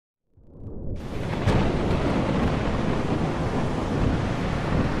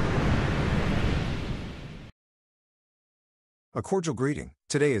A cordial greeting.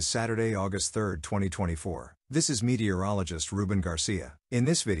 Today is Saturday, August 3rd, 2024. This is meteorologist Ruben Garcia. In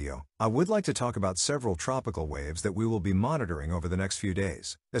this video, I would like to talk about several tropical waves that we will be monitoring over the next few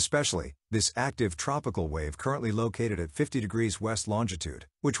days, especially this active tropical wave currently located at 50 degrees west longitude,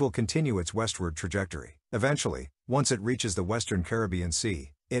 which will continue its westward trajectory. Eventually, once it reaches the western Caribbean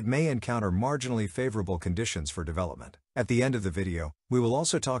Sea, it may encounter marginally favorable conditions for development. At the end of the video, we will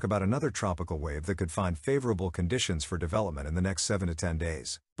also talk about another tropical wave that could find favorable conditions for development in the next 7 to 10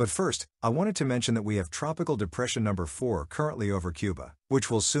 days. But first, I wanted to mention that we have Tropical Depression number 4 currently over Cuba,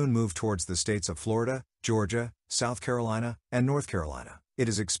 which will soon move towards the states of Florida, Georgia, South Carolina, and North Carolina. It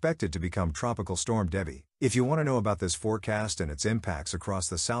is expected to become Tropical Storm Debby. If you want to know about this forecast and its impacts across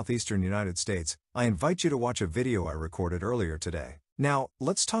the southeastern United States, I invite you to watch a video I recorded earlier today. Now,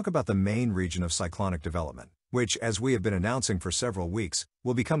 let's talk about the main region of cyclonic development, which, as we have been announcing for several weeks,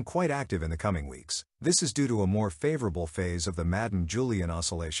 will become quite active in the coming weeks. This is due to a more favorable phase of the Madden-Julian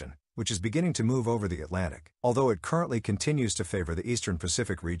Oscillation, which is beginning to move over the Atlantic. Although it currently continues to favor the eastern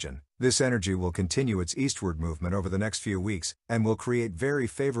Pacific region, this energy will continue its eastward movement over the next few weeks and will create very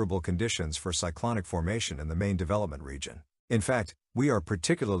favorable conditions for cyclonic formation in the main development region. In fact, we are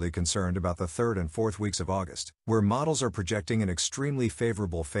particularly concerned about the 3rd and 4th weeks of August, where models are projecting an extremely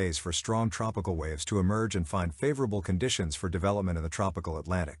favorable phase for strong tropical waves to emerge and find favorable conditions for development in the tropical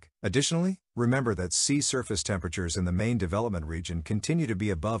Atlantic. Additionally, remember that sea surface temperatures in the main development region continue to be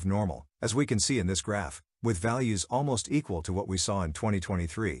above normal, as we can see in this graph, with values almost equal to what we saw in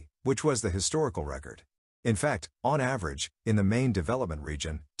 2023, which was the historical record. In fact, on average, in the main development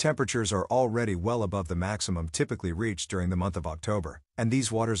region, temperatures are already well above the maximum typically reached during the month of October, and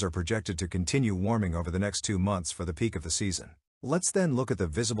these waters are projected to continue warming over the next 2 months for the peak of the season. Let's then look at the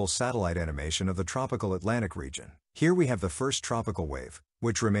visible satellite animation of the tropical Atlantic region. Here we have the first tropical wave,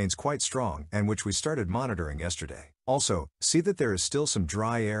 which remains quite strong and which we started monitoring yesterday. Also, see that there is still some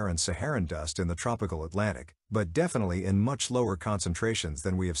dry air and Saharan dust in the tropical Atlantic, but definitely in much lower concentrations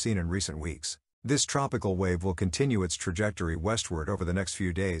than we have seen in recent weeks. This tropical wave will continue its trajectory westward over the next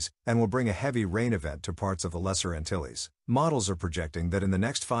few days and will bring a heavy rain event to parts of the Lesser Antilles. Models are projecting that in the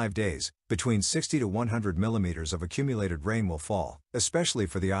next 5 days, between 60 to 100 millimeters of accumulated rain will fall, especially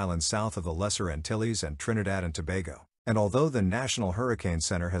for the islands south of the Lesser Antilles and Trinidad and Tobago. And although the National Hurricane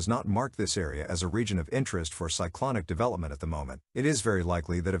Center has not marked this area as a region of interest for cyclonic development at the moment, it is very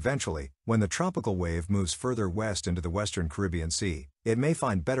likely that eventually, when the tropical wave moves further west into the western Caribbean Sea, it may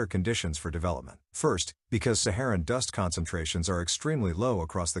find better conditions for development. First, because Saharan dust concentrations are extremely low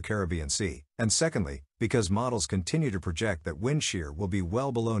across the Caribbean Sea, and secondly, because models continue to project that wind shear will be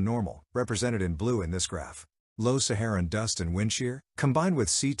well below normal, represented in blue in this graph. Low Saharan dust and wind shear, combined with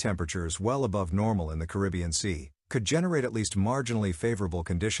sea temperatures well above normal in the Caribbean Sea, could generate at least marginally favorable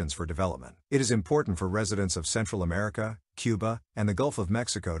conditions for development. It is important for residents of Central America, Cuba, and the Gulf of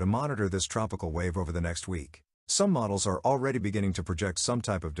Mexico to monitor this tropical wave over the next week. Some models are already beginning to project some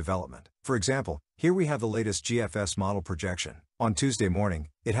type of development. For example, here we have the latest GFS model projection. On Tuesday morning,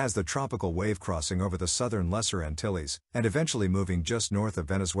 it has the tropical wave crossing over the southern Lesser Antilles and eventually moving just north of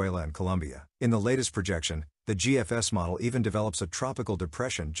Venezuela and Colombia. In the latest projection, the GFS model even develops a tropical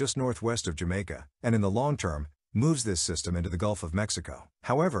depression just northwest of Jamaica, and in the long term, moves this system into the Gulf of Mexico.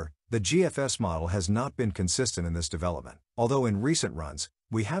 However, the GFS model has not been consistent in this development, although in recent runs,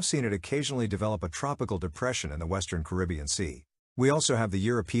 we have seen it occasionally develop a tropical depression in the western Caribbean Sea. We also have the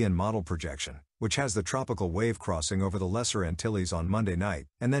European model projection, which has the tropical wave crossing over the Lesser Antilles on Monday night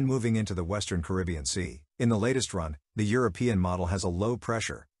and then moving into the western Caribbean Sea. In the latest run, the European model has a low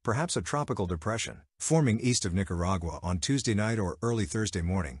pressure, perhaps a tropical depression, forming east of Nicaragua on Tuesday night or early Thursday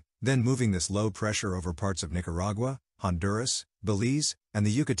morning, then moving this low pressure over parts of Nicaragua, Honduras, Belize, and the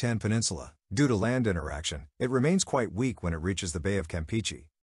Yucatan Peninsula. Due to land interaction, it remains quite weak when it reaches the Bay of Campeche.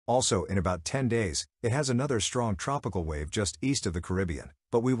 Also, in about 10 days, it has another strong tropical wave just east of the Caribbean,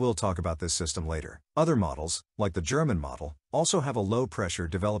 but we will talk about this system later. Other models, like the German model, also have a low pressure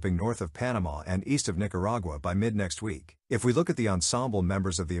developing north of Panama and east of Nicaragua by mid-next week. If we look at the ensemble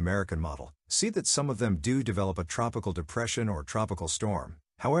members of the American model, see that some of them do develop a tropical depression or tropical storm.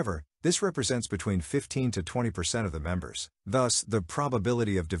 However, this represents between 15 to 20% of the members. Thus, the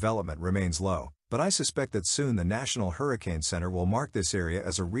probability of development remains low, but I suspect that soon the National Hurricane Center will mark this area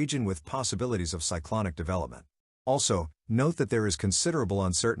as a region with possibilities of cyclonic development. Also, note that there is considerable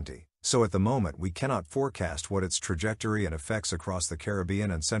uncertainty, so at the moment we cannot forecast what its trajectory and effects across the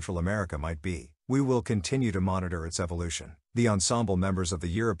Caribbean and Central America might be. We will continue to monitor its evolution. The ensemble members of the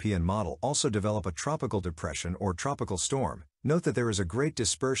European model also develop a tropical depression or tropical storm, Note that there is a great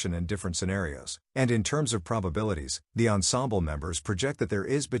dispersion in different scenarios, and in terms of probabilities, the ensemble members project that there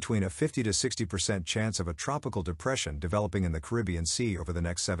is between a 50 to 60% chance of a tropical depression developing in the Caribbean Sea over the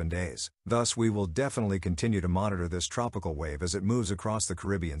next 7 days. Thus, we will definitely continue to monitor this tropical wave as it moves across the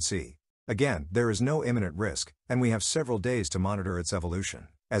Caribbean Sea. Again, there is no imminent risk, and we have several days to monitor its evolution.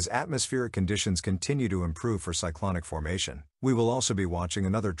 As atmospheric conditions continue to improve for cyclonic formation, we will also be watching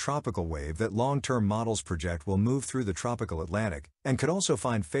another tropical wave that long-term models project will move through the tropical Atlantic and could also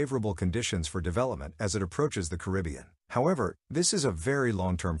find favorable conditions for development as it approaches the Caribbean. However, this is a very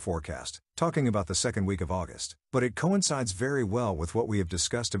long-term forecast, talking about the second week of August, but it coincides very well with what we have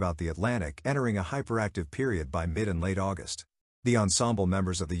discussed about the Atlantic entering a hyperactive period by mid and late August. The ensemble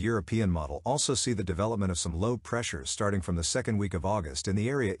members of the European model also see the development of some low pressures starting from the second week of August in the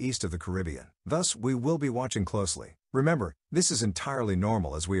area east of the Caribbean. Thus, we will be watching closely. Remember, this is entirely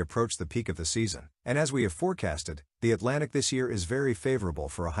normal as we approach the peak of the season, and as we have forecasted, the Atlantic this year is very favorable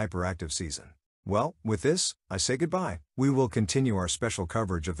for a hyperactive season. Well, with this, I say goodbye. We will continue our special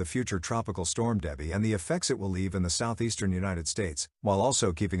coverage of the future tropical storm Debbie and the effects it will leave in the southeastern United States, while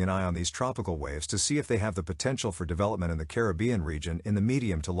also keeping an eye on these tropical waves to see if they have the potential for development in the Caribbean region in the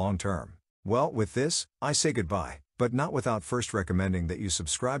medium to long term. Well, with this, I say goodbye, but not without first recommending that you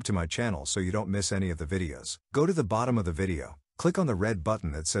subscribe to my channel so you don't miss any of the videos. Go to the bottom of the video, click on the red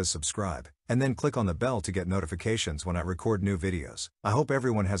button that says subscribe, and then click on the bell to get notifications when I record new videos. I hope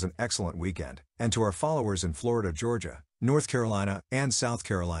everyone has an excellent weekend, and to our followers in Florida, Georgia, North Carolina, and South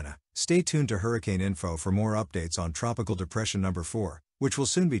Carolina, stay tuned to Hurricane Info for more updates on Tropical Depression number 4, which will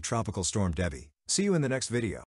soon be Tropical Storm Debbie. See you in the next video.